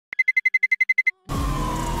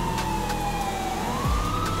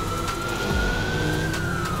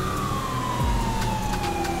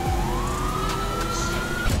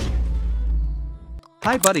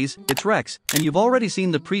Hi buddies, it's Rex, and you've already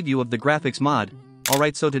seen the preview of the graphics mod.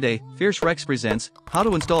 Alright, so today, Fierce Rex presents how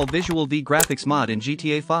to install VisualV graphics mod in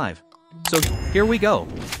GTA 5. So, here we go.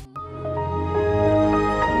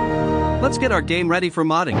 Let's get our game ready for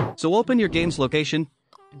modding, so open your game's location.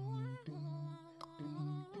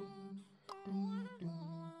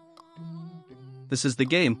 This is the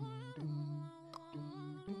game.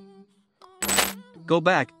 Go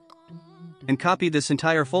back and copy this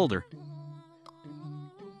entire folder.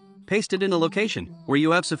 Paste it in a location where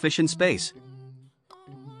you have sufficient space.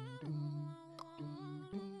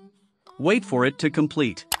 Wait for it to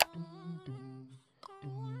complete.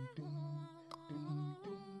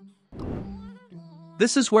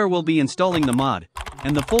 This is where we'll be installing the mod,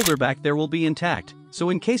 and the folder back there will be intact, so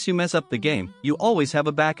in case you mess up the game, you always have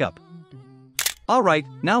a backup. Alright,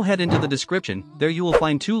 now head into the description, there you will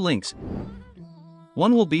find two links.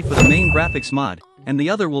 One will be for the main graphics mod, and the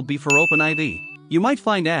other will be for OpenIV. You might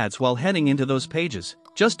find ads while heading into those pages,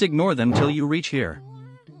 just ignore them till you reach here.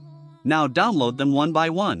 Now download them one by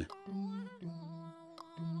one.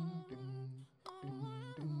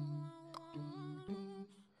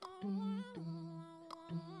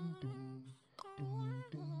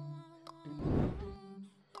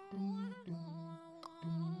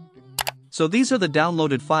 So these are the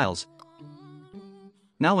downloaded files.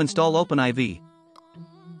 Now install OpenIV.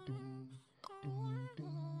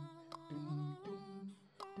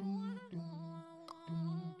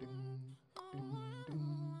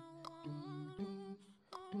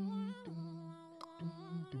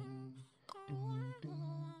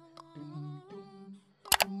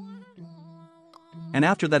 And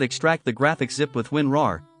after that, extract the graphics zip with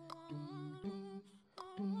WinRAR.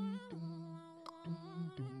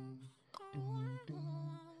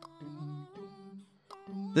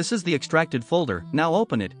 This is the extracted folder, now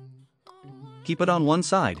open it. Keep it on one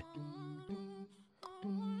side.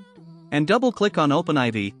 And double-click on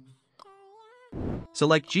OpenIV.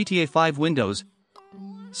 Select GTA 5 Windows.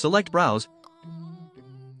 Select Browse.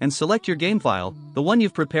 And select your game file, the one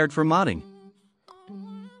you've prepared for modding.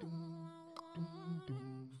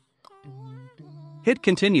 Hit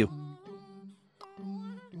Continue.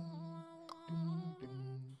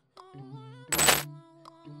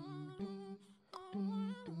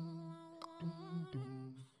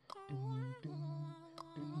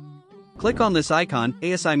 Click on this icon,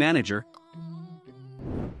 ASI Manager.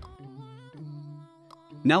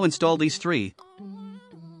 Now install these three.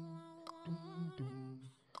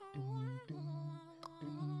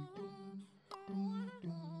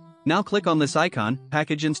 Now click on this icon,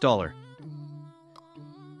 Package Installer.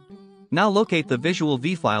 Now locate the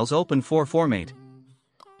VisualV files open for format.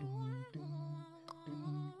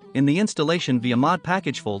 In the installation via mod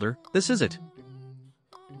package folder, this is it.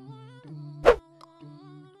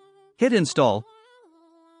 Hit Install.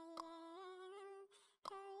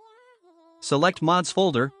 Select Mods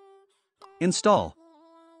folder. Install.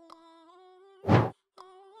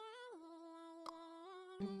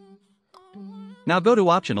 Now go to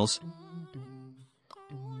Optionals.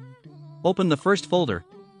 Open the first folder.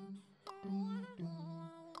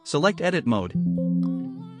 Select Edit Mode.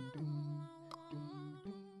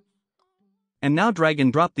 And now drag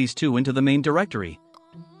and drop these two into the main directory.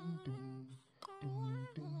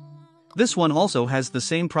 This one also has the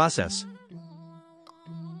same process.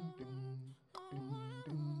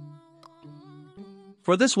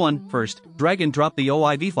 For this one, first, drag and drop the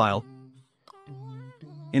OIV file.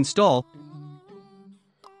 Install.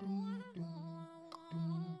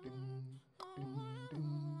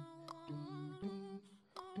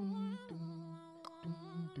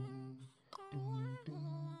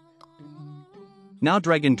 Now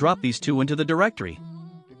drag and drop these two into the directory.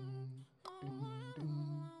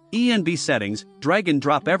 ENB settings, drag and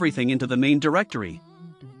drop everything into the main directory.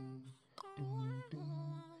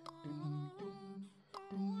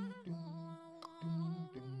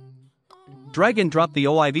 Drag and drop the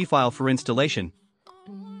OIV file for installation.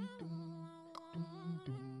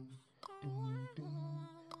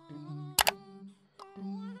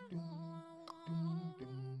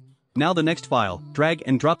 Now the next file, drag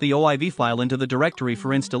and drop the OIV file into the directory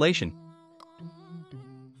for installation.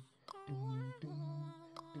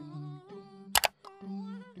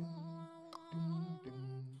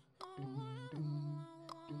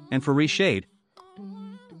 And for reshade,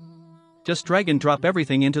 just drag and drop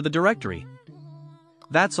everything into the directory.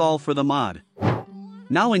 That's all for the mod.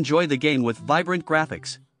 Now enjoy the game with vibrant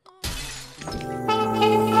graphics.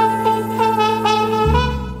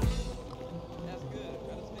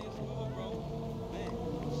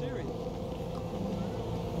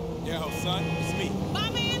 Yo, son, it's me. My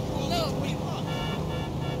man, look, we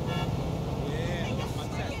Yeah, my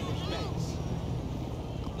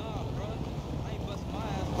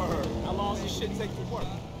calls and shit take to work.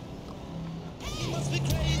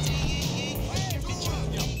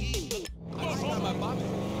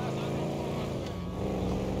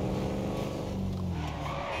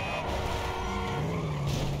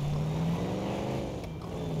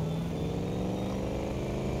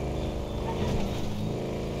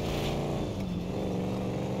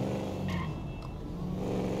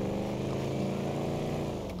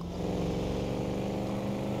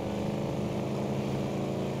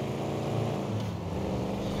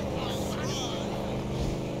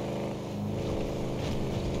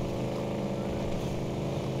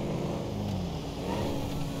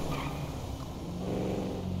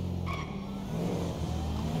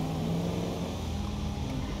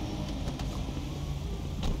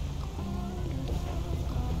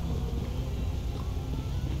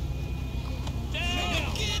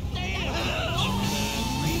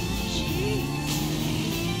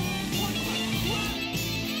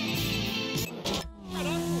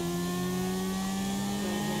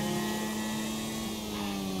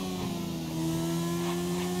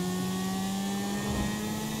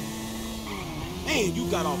 Man, you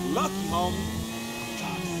got off lucky, homie.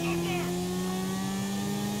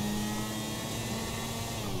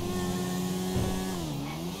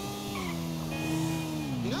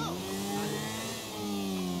 No.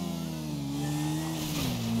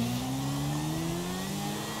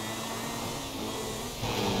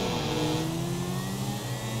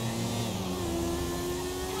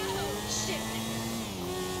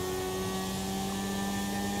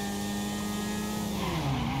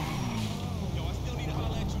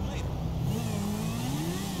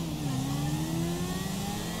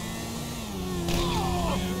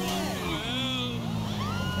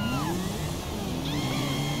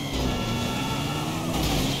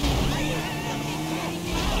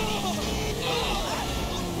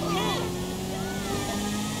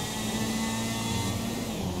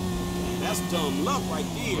 That's dumb luck right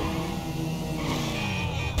there.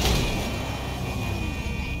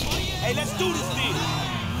 Hey, let's do this thing.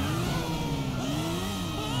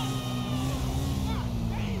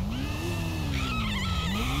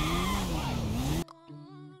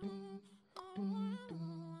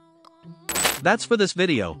 That's for this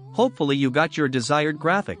video. Hopefully you got your desired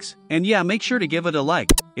graphics. And yeah, make sure to give it a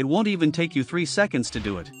like. It won't even take you 3 seconds to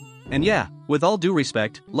do it. And yeah, with all due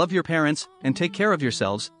respect, love your parents, and take care of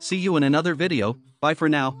yourselves. See you in another video. Bye for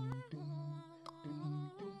now.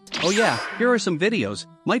 Oh yeah, here are some videos,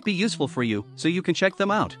 might be useful for you, so you can check them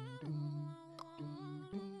out.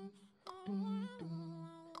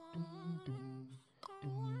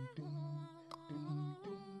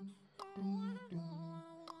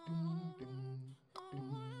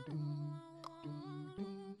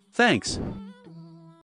 Thanks.